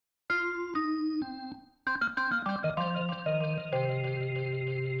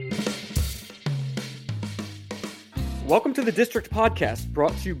Welcome to the District Podcast,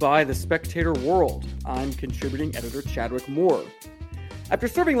 brought to you by The Spectator World. I'm contributing editor Chadwick Moore. After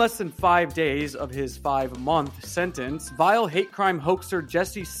serving less than 5 days of his 5-month sentence, vile hate crime hoaxer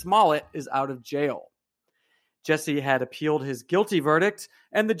Jussie Smollett is out of jail. Jussie had appealed his guilty verdict,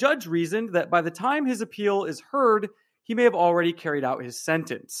 and the judge reasoned that by the time his appeal is heard, he may have already carried out his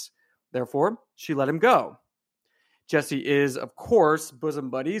sentence. Therefore, she let him go. Jussie is, of course, bosom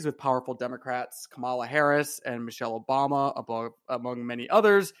buddies with powerful Democrats Kamala Harris and Michelle Obama, among many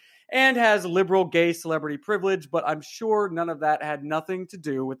others, and has liberal gay celebrity privilege, but I'm sure none of that had nothing to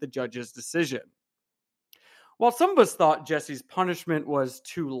do with the judge's decision. While some of us thought Jussie's punishment was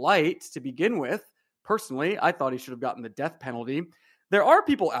too light to begin with, personally, I thought he should have gotten the death penalty. There are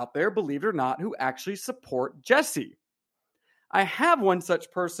people out there, believe it or not, who actually support Jussie. I have one such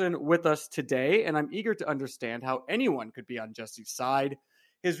person with us today, and I'm eager to understand how anyone could be on Jussie's side.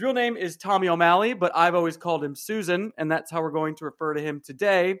 His real name is Tommy O'Malley, but I've always called him Susan, and that's how we're going to refer to him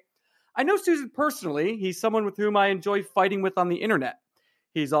today. I know Susan personally. He's someone with whom I enjoy fighting with on the internet.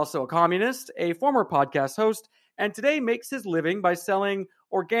 He's also a communist, a former podcast host, and today makes his living by selling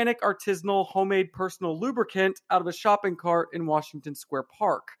organic, artisanal, homemade personal lubricant out of a shopping cart in Washington Square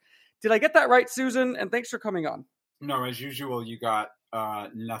Park. Did I get that right, Susan? And thanks for coming on. No, as usual, you got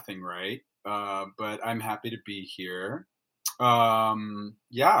nothing right, but I'm happy to be here.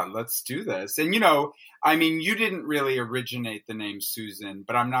 Yeah, let's do this. And, you didn't really originate the name Susan,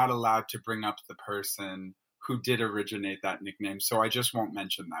 but I'm not allowed to bring up the person who did originate that nickname, so I just won't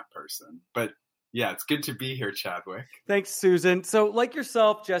mention that person. But yeah, it's good to be here, Chadwick. Thanks, Susan. So like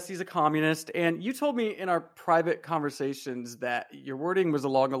yourself, Jussie's a communist, and you told me in our private conversations that your wording was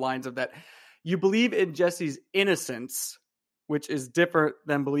along the lines of that you believe in Jussie's innocence, which is different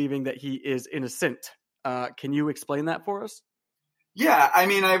than believing that he is innocent. Can you explain that for us? Yeah,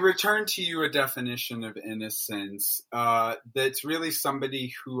 I returned to you a definition of innocence that's really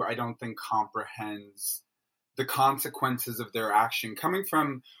somebody who I don't think comprehends the consequences of their action, coming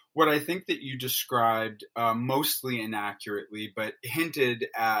from what I think that you described mostly inaccurately, but hinted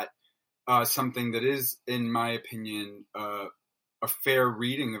at something that is, in my opinion, a fair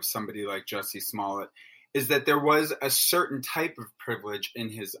reading of somebody like Jussie Smollett, is that there was a certain type of privilege in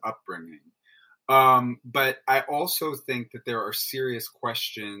his upbringing. But I also think that there are serious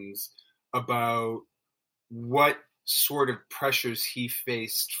questions about what sort of pressures he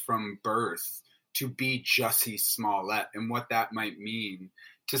faced from birth to be Jussie Smollett and what that might mean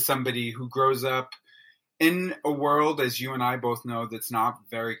to somebody who grows up in a world, as you and I both know, that's not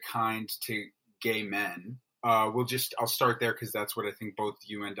very kind to gay men. I'll start there because that's what I think both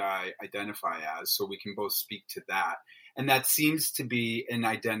you and I identify as, so we can both speak to that. And that seems to be an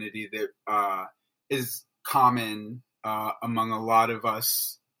identity that is common among a lot of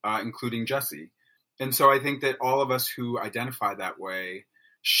us, including Jussie. And so I think that all of us who identify that way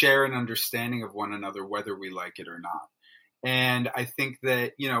share an understanding of one another, whether we like it or not. And I think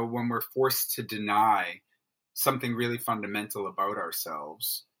that, when we're forced to deny something really fundamental about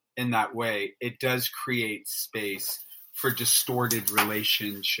ourselves in that way, it does create space for distorted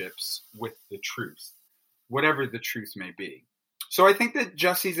relationships with the truth, whatever the truth may be. So I think that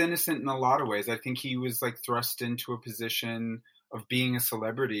Jussie's innocent in a lot of ways. I think he was thrust into a position of being a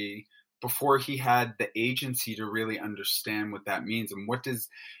celebrity before he had the agency to really understand what that means. And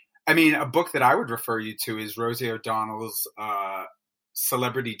a book that I would refer you to is Rosie O'Donnell's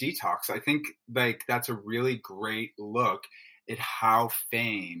Celebrity Detox. I think that's a really great look at how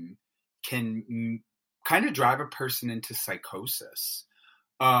fame can kind of drive a person into psychosis.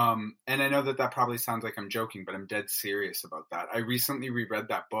 And I know that probably sounds like I'm joking, but I'm dead serious about that. I recently reread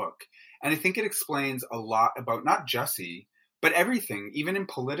that book, and I think it explains a lot about not Jussie, but everything, even in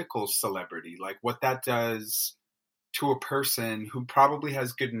political celebrity, like what that does to a person who probably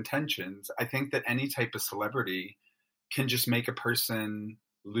has good intentions. I think that any type of celebrity can just make a person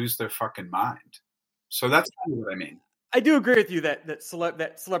lose their fucking mind. So that's kind of what I mean. I do agree with you that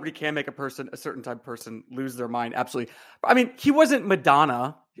celebrity can make a certain type of person lose their mind. Absolutely. He wasn't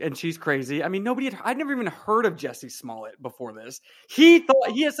Madonna and she's crazy. I'd never even heard of Jussie Smollett before this. He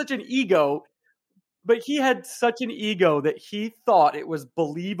thought he has such an ego, but he had such an ego that he thought it was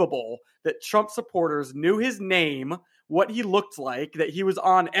believable that Trump supporters knew his name, what he looked like, that he was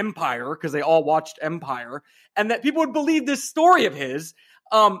on Empire because they all watched Empire, and that people would believe this story of his.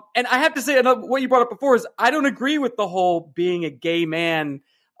 And I have to say, what you brought up before is I don't agree with the whole being a gay man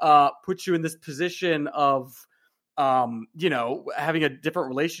puts you in this position of, having a different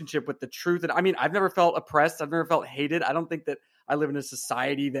relationship with the truth. And I've never felt oppressed. I've never felt hated. I don't think that I live in a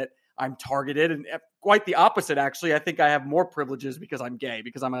society that I'm targeted, and quite the opposite, actually. I think I have more privileges because I'm gay,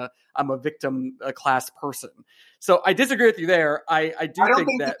 because I'm a victim class person. So I disagree with you there. I do I don't think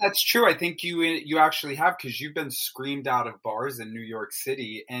think that that's true. I think you actually have, because you've been screamed out of bars in New York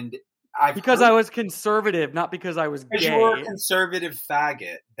City, and I've because heard I was conservative, not because I was because you were a gay, conservative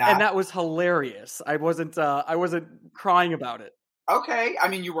faggot. and that was hilarious. I wasn't crying about it. Okay. I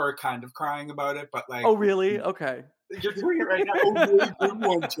mean, you were kind of crying about it, but like Oh, really? Okay. you're doing it right now. Oh, really good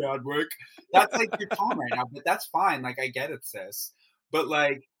one, Chadwick. That's like your tone right now, but that's fine. Like I get it, sis. But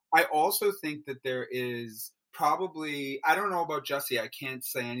like I also think that there is probably, I don't know about Jussie. I can't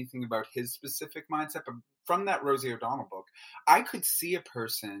say anything about his specific mindset, but from that Rosie O'Donnell book, I could see a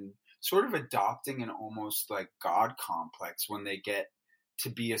person sort of adopting an almost like God complex when they get to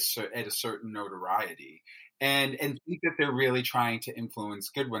be at a certain notoriety, and think that they're really trying to influence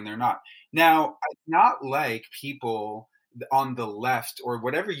good when they're not. Now, it's not like people on the left or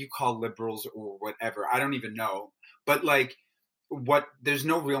whatever you call liberals or whatever. I don't even know, but like there's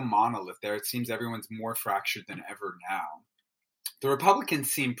no real monolith there. It seems everyone's more fractured than ever now. The Republicans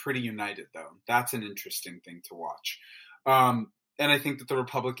seem pretty united, though. That's an interesting thing to watch. And I think that the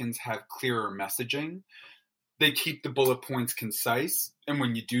Republicans have clearer messaging. They keep the bullet points concise. And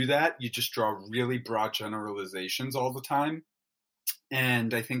when you do that, you just draw really broad generalizations all the time.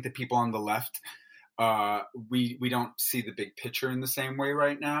 And I think that people on the left, we don't see the big picture in the same way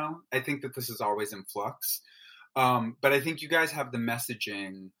right now. I think that this is always in flux. But I think you guys have the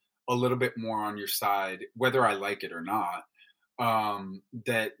messaging a little bit more on your side, whether I like it or not,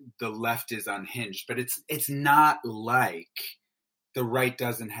 that the left is unhinged. But it's not like the right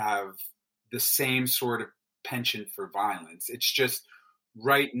doesn't have the same sort of penchant for violence. It's just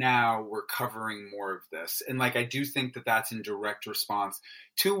right now we're covering more of this. And like I do think that that's in direct response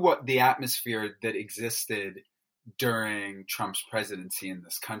to what the atmosphere that existed during Trump's presidency in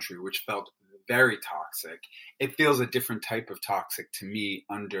this country, which felt very toxic. It feels a different type of toxic to me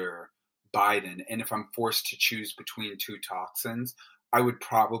under Biden. And if I'm forced to choose between two toxins, I would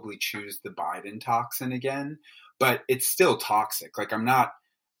probably choose the Biden toxin again, but it's still toxic. Like I'm not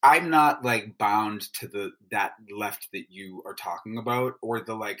like bound to that left that you are talking about, or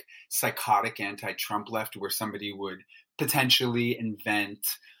the like psychotic anti-Trump left where somebody would potentially invent.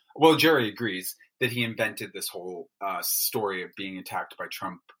 Well, Jerry agrees that he invented this whole story of being attacked by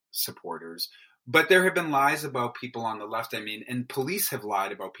Trump supporters. But there have been lies about people on the left. I mean, and police have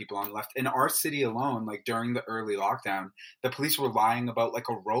lied about people on the left. In our city alone, like during the early lockdown, the police were lying about like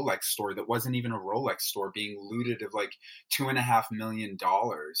a Rolex store that wasn't even a Rolex store being looted of like $2.5 million.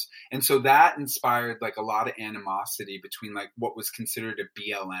 And so that inspired like a lot of animosity between like what was considered a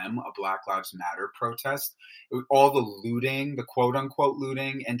BLM, a Black Lives Matter protest, all the looting, the quote unquote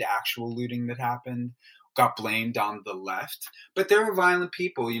looting and actual looting that happened got blamed on the left. But there are violent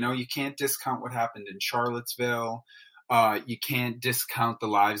people, you know, you can't discount what happened in Charlottesville. You can't discount the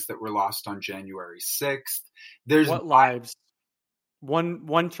lives that were lost on January 6th. What lives?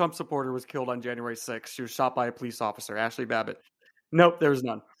 One Trump supporter was killed on January 6th. She was shot by a police officer, Ashley Babbitt. Nope, there was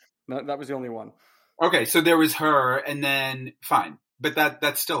none. No, that was the only one. Okay, so there was her, and then fine. But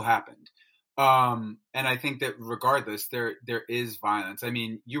that still happened. And I think that regardless, there is violence. I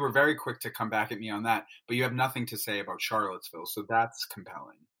mean, you were very quick to come back at me on that, but you have nothing to say about Charlottesville, so that's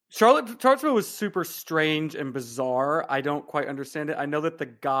compelling. Charlottesville was super strange and bizarre. I don't quite understand it. I know that the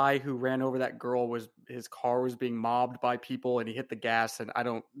guy who ran over that girl his car was being mobbed by people, and he hit the gas,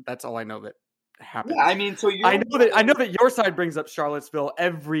 and that's all I know that happened. Yeah, I mean, so I know that your side brings up Charlottesville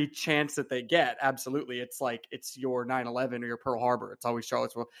every chance that they get. Absolutely. It's like it's your 9/11 or your Pearl Harbor. It's always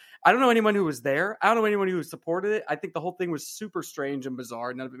Charlottesville. I don't know anyone who was there. I don't know anyone who supported it. I think the whole thing was super strange and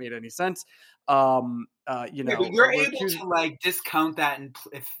bizarre. None of it made any sense. But you're able to like discount that and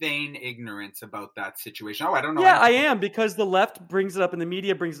feign ignorance about that situation. Oh, I don't know. Yeah, I am, because the left brings it up and the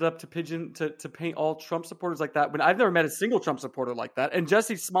media brings it up to paint all Trump supporters like that. When I've never met a single Trump supporter like that. And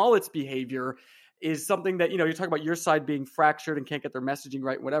Jussie Smollett's behavior is something that, you know, you're talking about your side being fractured and can't get their messaging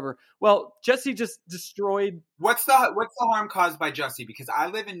right, whatever. Well, Jussie just destroyed. What's the harm caused by Jussie? Because I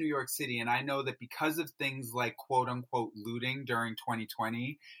live in New York City, and I know that because of things like quote unquote looting during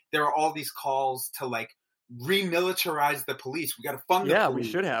 2020, there are all these calls to like remilitarize the police. We got to fund the police. Yeah, we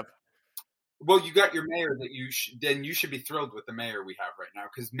should have. Well, you got your mayor that you should be thrilled with the mayor we have right now,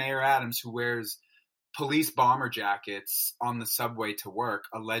 because Mayor Adams, who wears police bomber jackets on the subway to work,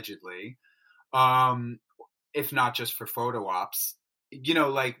 allegedly, if not just for photo ops, you know,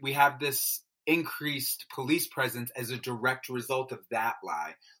 like we have this increased police presence as a direct result of that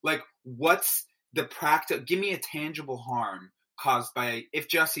lie. Like, what's the practical? Give me a tangible harm caused by, if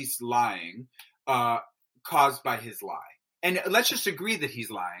Jussie's lying, caused by his lie. And let's just agree that he's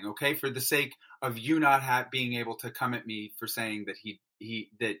lying, okay? For the sake of you not being able to come at me for saying that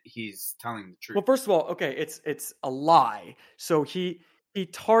he's telling the truth. Well, first of all, okay, it's a lie. So he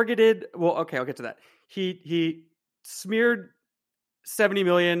targeted. Well, okay, I'll get to that. He smeared 70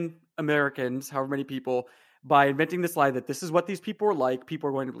 million Americans, however many people, by inventing this lie that this is what these people are like. People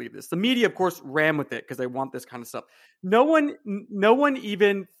are going to believe this. The media, of course, ran with it because they want this kind of stuff. No one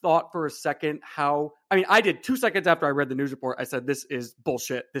even thought for a second how. I mean, I did 2 seconds after I read the news report. I said, "This is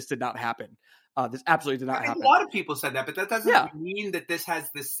bullshit. This did not happen. This absolutely did not happen." A lot of people said that, but that doesn't mean that this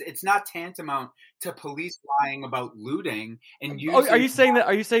has this. It's not tantamount to police lying about looting and using. Are you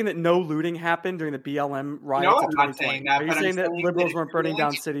saying that no looting happened during the BLM riots? No, I'm not saying that. Are you saying that liberals weren't burning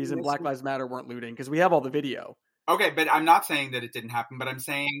down cities and Black Lives Matter weren't looting? Because we have all the video. Okay, but I'm not saying that it didn't happen, but I'm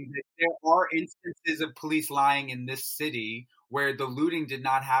saying that there are instances of police lying in this city where the looting did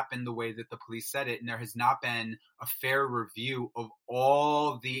not happen the way that the police said it, and there has not been a fair review of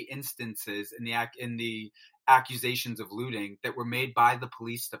all the instances in the accusations of looting that were made by the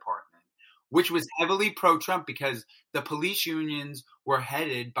police department, which was heavily pro-Trump because the police unions were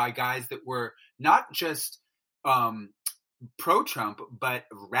headed by guys that were not just pro-Trump, but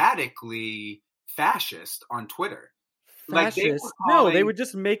radically fascist on Twitter. Fascist? No, they would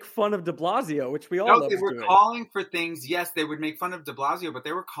just make fun of de Blasio, which we all love. They were calling for things. Yes, they would make fun of de Blasio, but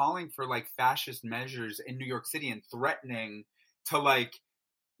they were calling for like fascist measures in New York City and threatening to like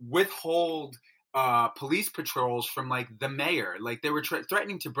withhold police patrols from like the mayor. Like they were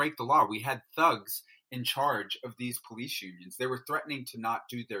threatening to break the law. We had thugs in charge of these police unions. They were threatening to not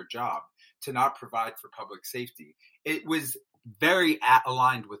do their job, to not provide for public safety. It was very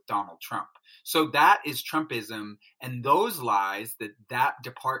aligned with Donald Trump. So that is Trumpism, and those lies that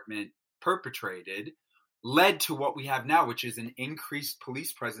department perpetrated led to what we have now, which is an increased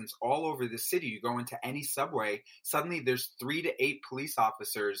police presence all over the city. You go into any subway, suddenly there's 3 to 8 police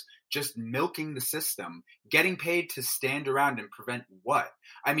officers just milking the system, getting paid to stand around and prevent what?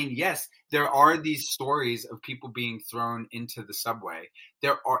 I mean, yes, there are these stories of people being thrown into the subway.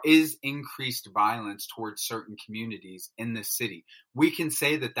 There is increased violence towards certain communities in this city. We can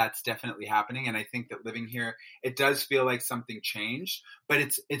say that that's definitely happening, and I think that living here, it does feel like something changed, but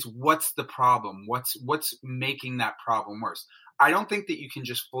it's what's the problem? What's making that problem worse? I don't think that you can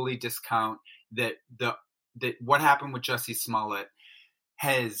just fully discount that what happened with Jussie Smollett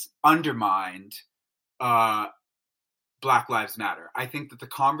has undermined Black Lives Matter. I think that the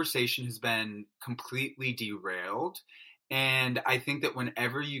conversation has been completely derailed. And I think that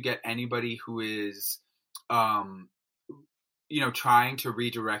whenever you get anybody who is, trying to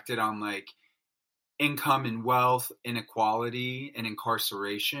redirect it on like income and wealth, inequality, and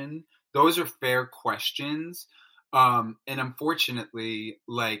incarceration, those are fair questions. And unfortunately,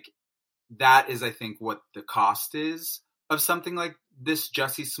 like that is, I think, what the cost is of something like this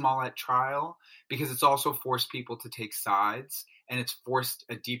Jussie Smollett trial, because it's also forced people to take sides and it's forced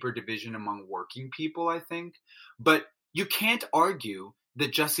a deeper division among working people, I think. But you can't argue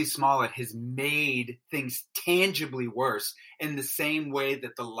that Jussie Smollett has made things tangibly worse in the same way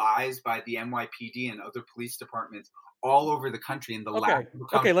that the lies by the NYPD and other police departments all over the country in the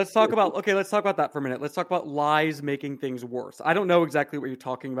let's talk about that for a minute. Let's talk about lies making things worse. I don't know exactly what you're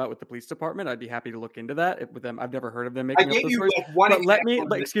talking about with the police department. I'd be happy to look into that with them. I've never heard of them making up those stories.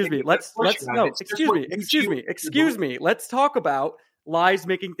 Excuse me. Let's talk about lies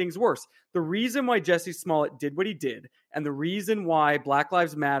making things worse. The reason why Jussie Smollett did what he did, and the reason why Black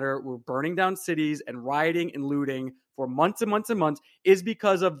Lives Matter were burning down cities and rioting and looting for months and months and months, is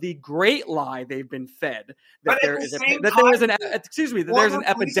because of the great lie they've been fed that there's an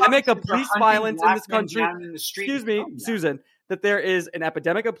epidemic of police violence in this country. Excuse me, Susan. That there is an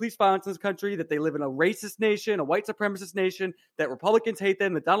epidemic of police violence in this country, that they live in a racist nation, a white supremacist nation, that Republicans hate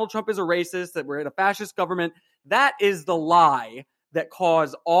them, that Donald Trump is a racist, that we're in a fascist government. That is the lie that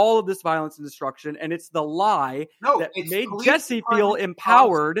caused all of this violence and destruction, and it's the lie that made Jussie feel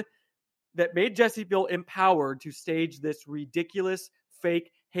empowered. That made Jussie feel empowered to stage this ridiculous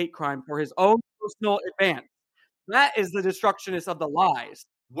fake hate crime for his own personal advance. That is the destructionist of the lies.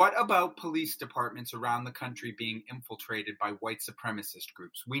 What about police departments around the country being infiltrated by white supremacist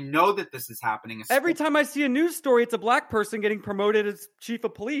groups? We know that this is happening. Every time I see a news story, it's a black person getting promoted as chief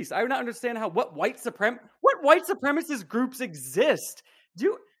of police. I do not understand what white supremacist groups exist.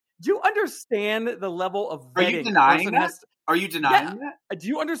 Do you understand the level of vetting? Are you denying that? Are you denying that? Do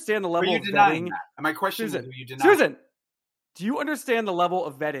you understand the level of vetting? That? My question is, are you denying Susan, Do you understand the level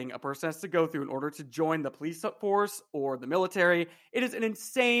of vetting a person has to go through in order to join the police force or the military? It is an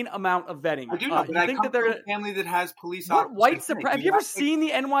insane amount of vetting. I do know, but You I think that come they're from going to... a family that has police What officers. white supremacy? Have you ever seen the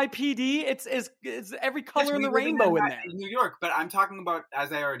NYPD? It's every Yes, color in we the live rainbow in there. in New York, but I'm talking about,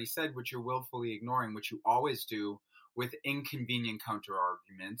 as I already said, which you're willfully ignoring, which you always do with inconvenient counter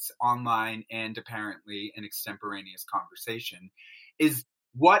arguments online and apparently an extemporaneous conversation, is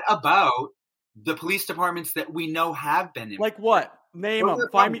what about the police departments that we know have been in? Like what? Name Those them.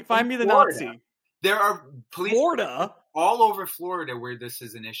 are Find me the Florida. Nazi. There are police Florida? all over Florida where this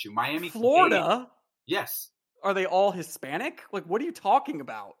is an issue. Miami, Florida? yes. Are they all Hispanic? Like, what are you talking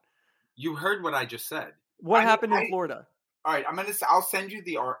about? You heard what I just said. What happened in Florida? All right, I'll send you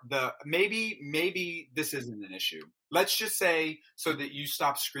the maybe this isn't an issue. Let's just say, so that you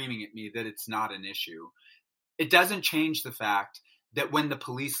stop screaming at me, that it's not an issue. It doesn't change the fact that when the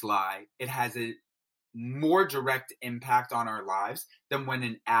police lie, it has a more direct impact on our lives than when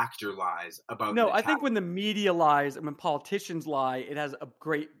an actor lies about. No, I think when the media lies and when politicians lie, it has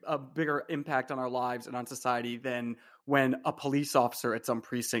a bigger impact on our lives and on society than when a police officer at some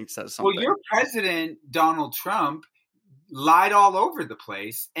precinct says something. Well, your president, Donald Trump, lied all over the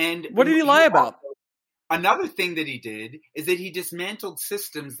place. And what did he lie about? Another thing that he did is that he dismantled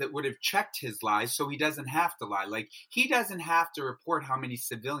systems that would have checked his lies, so he doesn't have to lie. Like, he doesn't have to report how many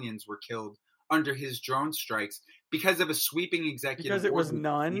civilians were killed under his drone strikes because of a sweeping executive order. Because it was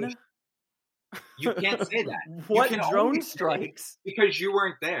none? You can't say that. What drone strikes? Because you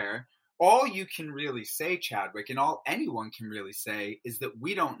weren't there. All you can really say, Chadwick, and all anyone can really say, is that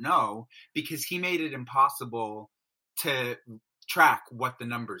we don't know, because he made it impossible to track what the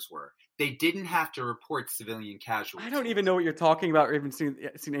numbers were. They didn't have to report civilian casualties. I don't even know what you're talking about or even seen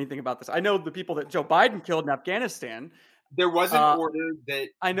anything about this. I know the people that Joe Biden killed in Afghanistan. There was an order that...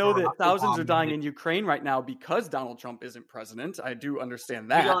 I know that thousands are dying in Ukraine right now because Donald Trump isn't president. I do understand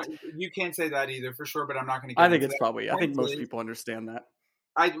that. You can't say that either, for sure, but I'm not going to I think it's probably... I think most people understand that.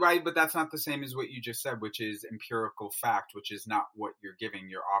 Right, but that's not the same as what you just said, which is empirical fact, which is not what you're giving.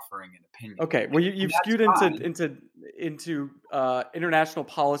 You're offering an opinion. Okay, well, you've skewed into international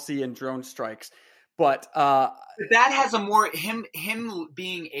policy and drone strikes, but that has a more him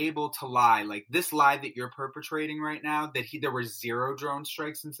being able to lie, like this lie that you're perpetrating right now, that there were 0 drone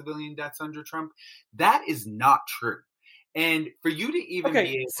strikes and civilian deaths under Trump. That is not true. And for you to even be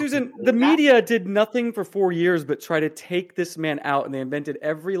able Susan, the media did nothing for 4 years but try to take this man out, and they invented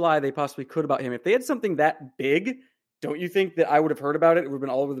every lie they possibly could about him. If they had something that big, don't you think that I would have heard about it? It would have been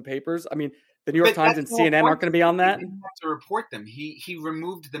all over the papers. I mean, the New York Times and CNN aren't going to be on that. He didn't have to report them. He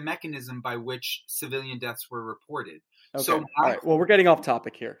removed the mechanism by which civilian deaths were reported. Okay. So all right. Well, we're getting off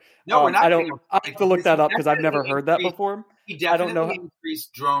topic here. No, we're not. I have to look that up because I've never heard that before. He definitely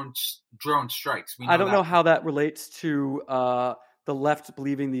increased drone strikes. I don't know how that relates to the left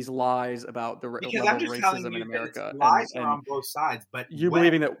believing these lies about the level of racism in America. Lies are on both sides, but you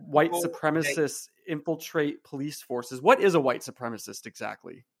believing that white supremacists infiltrate police forces. What is a white supremacist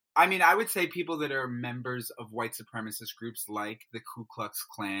exactly? I mean, I would say people that are members of white supremacist groups like the Ku Klux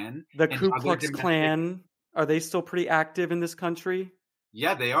Klan. The Ku Klux Klan, are they still pretty active in this country?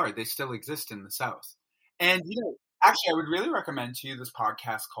 Yeah, they are. They still exist in the South. And, actually, I would really recommend to you this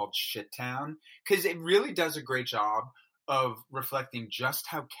podcast called Shittown, because it really does a great job of reflecting just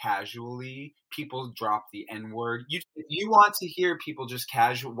how casually people drop the N-word. If you want to hear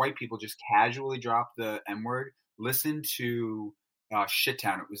white people just casually drop the N-word, listen to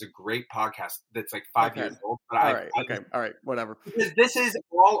Shittown. It was a great podcast that's like 5 years old. But all right, whatever. Because this is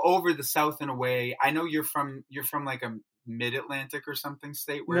all over the South in a way. I know you're from like a mid-Atlantic or something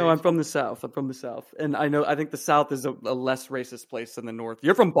state. No, I'm from the South. And I think the South is a less racist place than the North.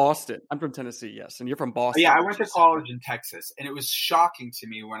 You're from Boston. I'm from Tennessee, yes. And you're from Boston. Yeah, I went to college in Texas, and it was shocking to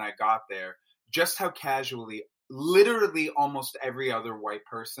me when I got there just how casually, literally almost every other white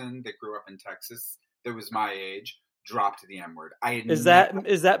person that grew up in Texas that was my age dropped the N-word. Is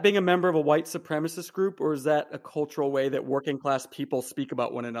that being a member of a white supremacist group, or is that a cultural way that working class people speak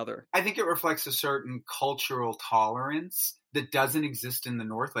about one another? I think it reflects a certain cultural tolerance that doesn't exist in the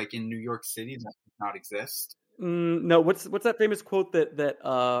North, like in New York City, that does not exist. No, what's that famous quote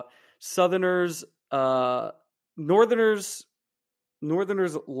that Southerners, Northerners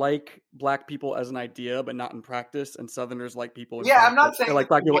like black people as an idea, but not in practice, and Southerners like people. I'm not saying like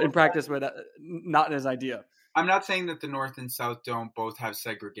black people in practice, but not as an idea. I'm not saying that the North and South don't both have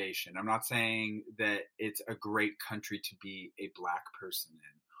segregation. I'm not saying that it's a great country to be a black person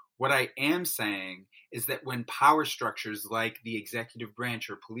in. What I am saying is that when power structures like the executive branch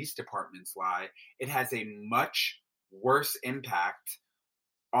or police departments lie, it has a much worse impact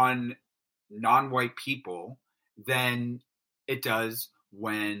on non-white people than it does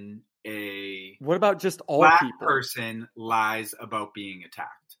when a What about just all black people? person lies about being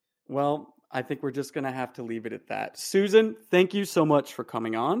attacked. Well, I think we're just going to have to leave it at that. Susan, thank you so much for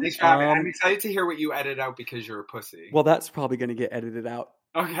coming on. Thanks for having me. I'm excited to hear what you edit out because you're a pussy. Well, that's probably going to get edited out.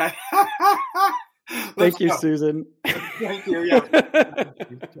 Okay. Thank you, Susan. Thank you. Yeah.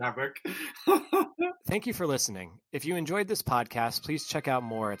 Thank you for listening. If you enjoyed this podcast, please check out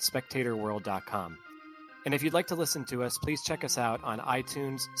more at spectatorworld.com. And if you'd like to listen to us, please check us out on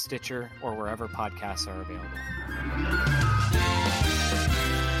iTunes, Stitcher, or wherever podcasts are available.